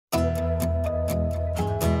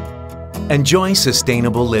Enjoy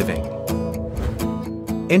sustainable living.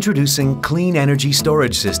 Introducing Clean Energy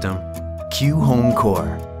Storage System, QHOME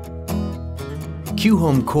CORE.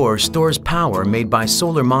 QHOME CORE stores power made by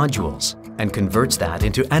solar modules and converts that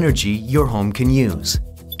into energy your home can use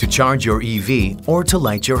to charge your EV or to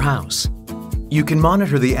light your house. You can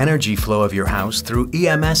monitor the energy flow of your house through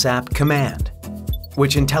EMS app Command,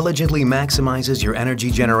 which intelligently maximizes your energy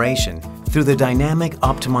generation through the Dynamic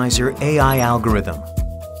Optimizer AI algorithm,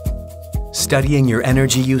 studying your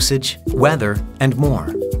energy usage, weather, and more.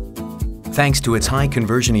 Thanks to its high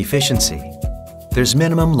conversion efficiency, there's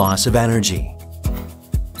minimum loss of energy.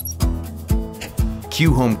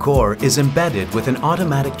 QHOME CORE is embedded with an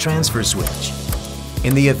automatic transfer switch.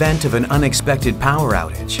 In the event of an unexpected power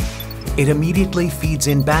outage, it immediately feeds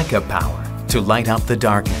in backup power to light up the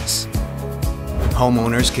darkness.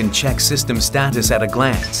 Homeowners can check system status at a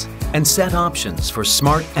glance and set options for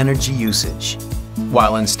smart energy usage,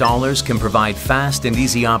 while installers can provide fast and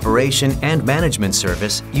easy operation and management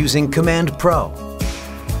service using Command Pro.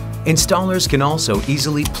 Installers can also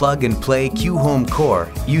easily plug and play QHOME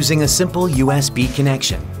CORE using a simple USB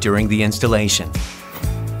connection during the installation.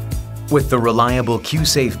 With the reliable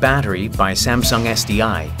Q-Safe battery by Samsung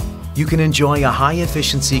SDI, you can enjoy a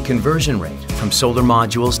high-efficiency conversion rate from solar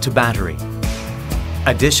modules to battery.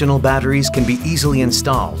 Additional batteries can be easily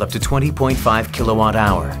installed up to 20.5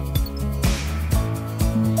 kilowatt-hour.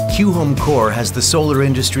 QHOME CORE has the solar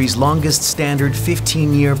industry's longest standard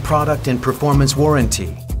 15-year product and performance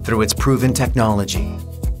warranty through its proven technology.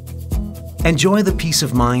 Enjoy the peace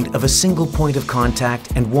of mind of a single point of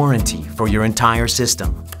contact and warranty for your entire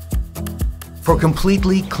system. For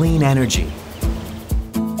completely clean energy,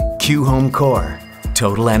 QHOME CORE,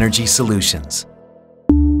 Total Energy Solutions.